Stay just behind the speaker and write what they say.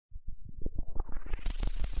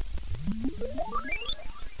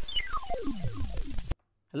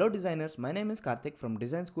Hello designers, my name is Karthik from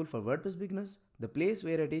Design School for WordPress Beginners, the place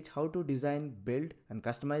where I teach how to design, build and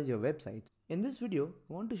customize your websites. In this video,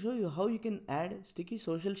 I want to show you how you can add sticky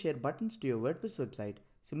social share buttons to your WordPress website,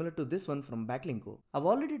 similar to this one from Backlinko. I've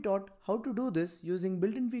already taught how to do this using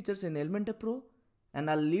built-in features in Elementor Pro, and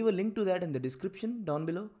I'll leave a link to that in the description down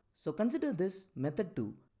below. So consider this method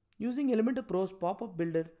too. Using Elementor Pro's pop-up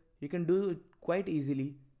builder, you can do it quite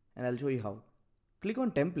easily, and I'll show you how. Click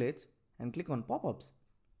on templates and click on pop-ups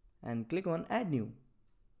and click on add new.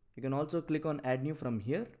 You can also click on add new from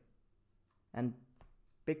here and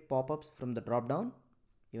pick pop-ups from the drop down.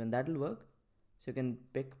 Even that will work. So you can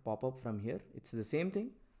pick pop-up from here. It's the same thing.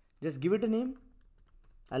 Just give it a name.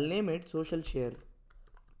 I'll name it social share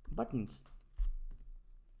buttons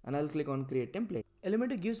and I'll click on create template.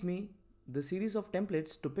 Elementor gives me the series of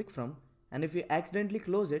templates to pick from, and if you accidentally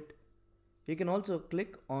close it, you can also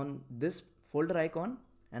click on this folder icon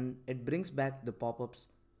and it brings back the pop-ups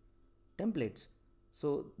templates.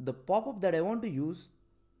 So the pop-up that I want to use,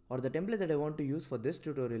 or the template that I want to use for this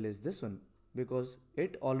tutorial, is this one, because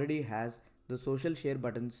it already has the social share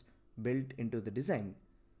buttons built into the design.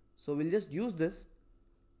 So we'll just use this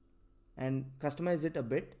and customize it a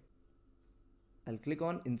bit. I'll click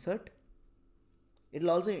on insert. It'll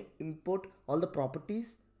also import all the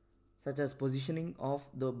properties such as positioning of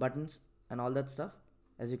the buttons and all that stuff,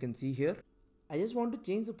 as you can see here. I just want to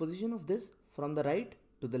change the position of this from the right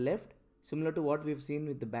to the left, similar to what we've seen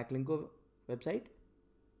with the Backlinko website,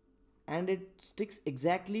 and it sticks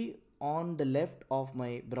exactly on the left of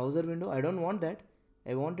my browser window. I don't want that.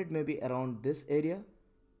 I want it maybe around this area,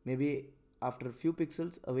 maybe after a few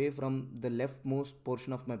pixels away from the leftmost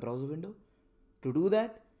portion of my browser window. To do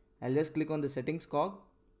that, I'll just click on the settings cog.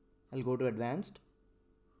 I'll go to advanced,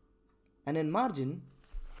 and in margin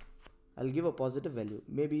I'll give a positive value,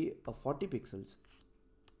 maybe a 40 pixels.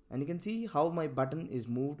 And you can see how my button is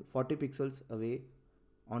moved 40 pixels away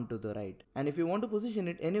onto the right. And if you want to position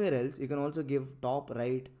it anywhere else, you can also give top,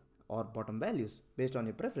 right or bottom values based on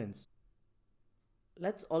your preference.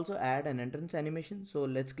 Let's also add an entrance animation. So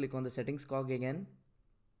let's click on the settings cog again.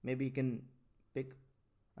 Maybe you can pick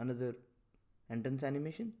another entrance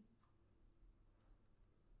animation.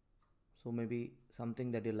 So maybe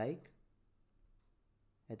something that you like.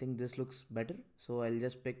 I think this looks better. So I'll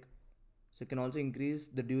just pick. So you can also increase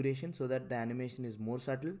the duration so that the animation is more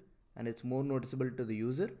subtle and it's more noticeable to the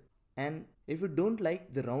user. And if you don't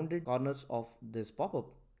like the rounded corners of this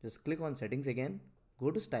pop-up, just click on settings again, go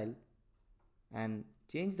to style and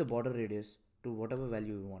change the border radius to whatever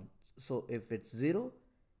value you want. So if it's 0,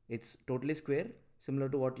 it's totally square, similar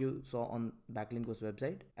to what you saw on Backlinko's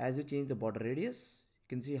website. As you change the border radius,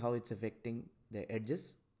 you can see how it's affecting the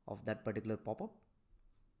edges of that particular pop-up.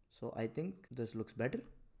 So I think this looks better.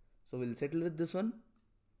 So we'll settle with this one.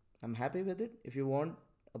 I'm happy with it. If you want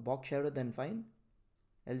a box shadow, then fine.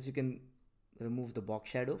 Else you can remove the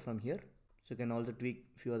box shadow from here. So you can also tweak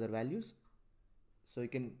a few other values. So you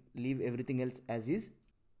can leave everything else as is.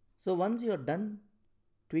 So once you're done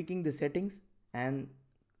tweaking the settings and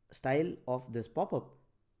style of this pop-up,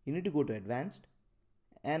 you need to go to advanced.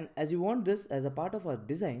 And as you want this as a part of our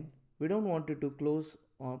design, we don't want it to close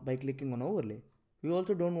by clicking on overlay. We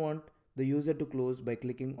also don't want the user to close by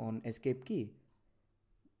clicking on escape key.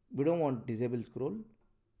 We don't want disable scroll,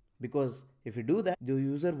 because if you do that, the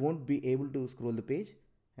user won't be able to scroll the page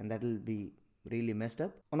and that will be really messed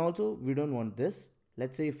up. And also we don't want this.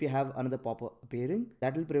 Let's say if you have another pop-up appearing,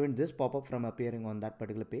 that will prevent this pop-up from appearing on that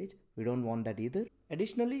particular page. We don't want that either.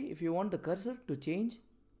 Additionally, if you want the cursor to change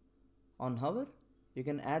on hover, you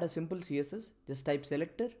can add a simple CSS. Just type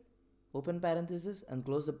selector, open parenthesis and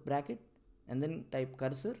close the bracket, and then type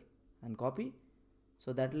cursor and copy.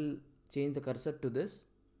 So that will change the cursor to this,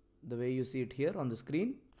 the way you see it here on the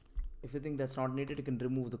screen. If you think that's not needed, you can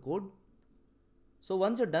remove the code. So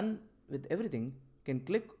once you're done with everything, you can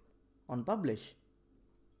click on publish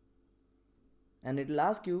and it will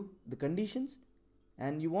ask you the conditions,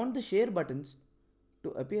 and you want the share buttons to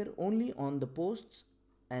appear only on the posts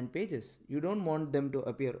and pages. You don't want them to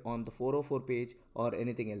appear on the 404 page or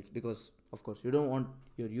anything else, because of course you don't want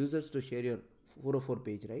your users to share your 404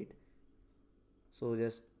 page, right? So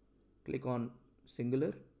just click on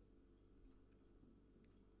singular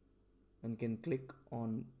and can click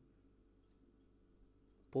on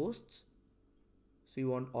posts. So you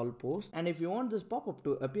want all posts, and if you want this pop-up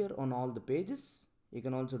to appear on all the pages, you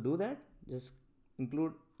can also do that. Just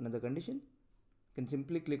include another condition. You can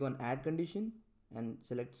simply click on add condition and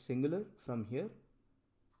select singular from here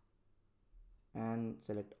and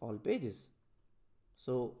select all pages.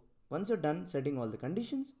 So once you're done setting all the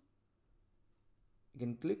conditions, you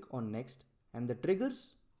can click on next And the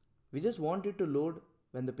triggers, we just want it to load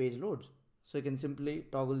when the page loads. So you can simply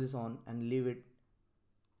toggle this on and leave it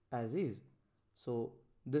as is. So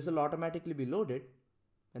this will automatically be loaded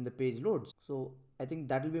when the page loads. So I think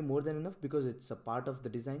that will be more than enough because it's a part of the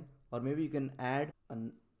design. Or maybe you can add a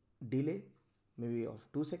delay maybe of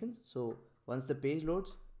 2 seconds. So once the page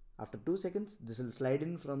loads, after 2 seconds, this will slide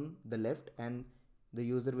in from the left and the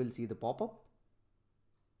user will see the pop-up.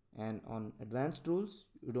 And on advanced rules,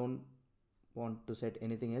 you don't want to set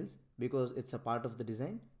anything else because it's a part of the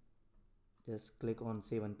design. Just click on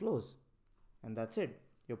save and close, and that's it.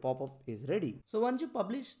 Your pop-up is ready. So once you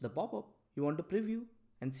publish the pop-up, you want to preview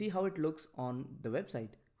and see how it looks on the website.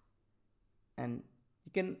 And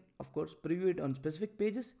you can of course preview it on specific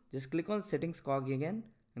pages. Just click on settings cog again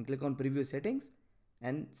and click on preview settings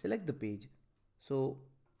and select the page. So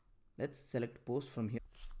let's select post from here.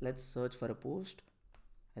 Let's search for a post.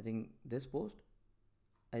 I think this post.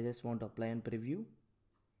 I just want to apply and preview.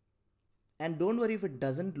 And don't worry if it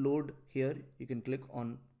doesn't load here, you can click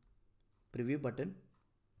on preview button.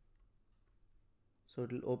 So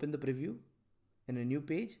it will open the preview in a new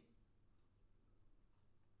page.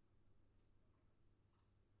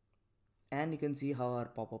 And you can see how our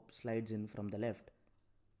pop-up slides in from the left.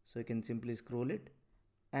 So you can simply scroll it.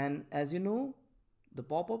 And as you know, the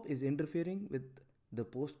pop-up is interfering with the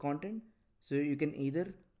post content. So you can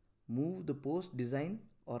either move the post design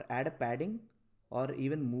or add a padding or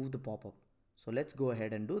even move the pop-up. So let's go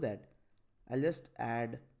ahead and do that. I'll just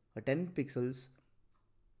add a 10 pixels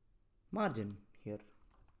margin here.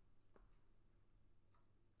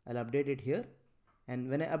 I'll update it here. And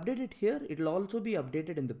when I update it here, it will also be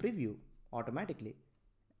updated in the preview automatically.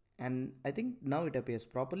 And I think now it appears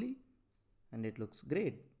properly and it looks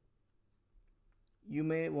great. You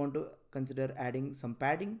may want to consider adding some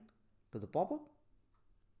padding to the pop-up.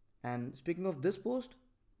 And speaking of this post,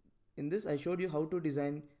 in this I showed you how to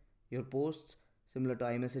design your posts similar to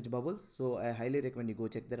iMessage bubbles. So I highly recommend you go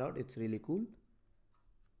check that out. It's really cool.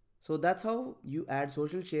 So that's how you add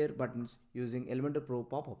social share buttons using Elementor Pro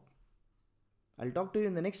Popup. I'll talk to you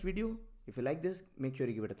in the next video. If you like this, make sure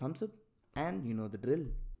you give it a thumbs up, and you know the drill.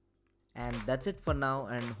 And that's it for now,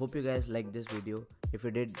 and hope you guys liked this video. If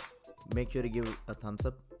you did, make sure you give a thumbs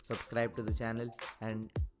up, subscribe to the channel,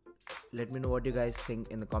 and let me know what you guys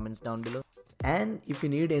think in the comments down below. And if you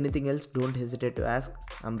need anything else, don't hesitate to ask.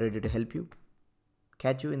 I'm ready to help you.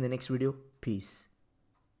 Catch you in the next video. Peace.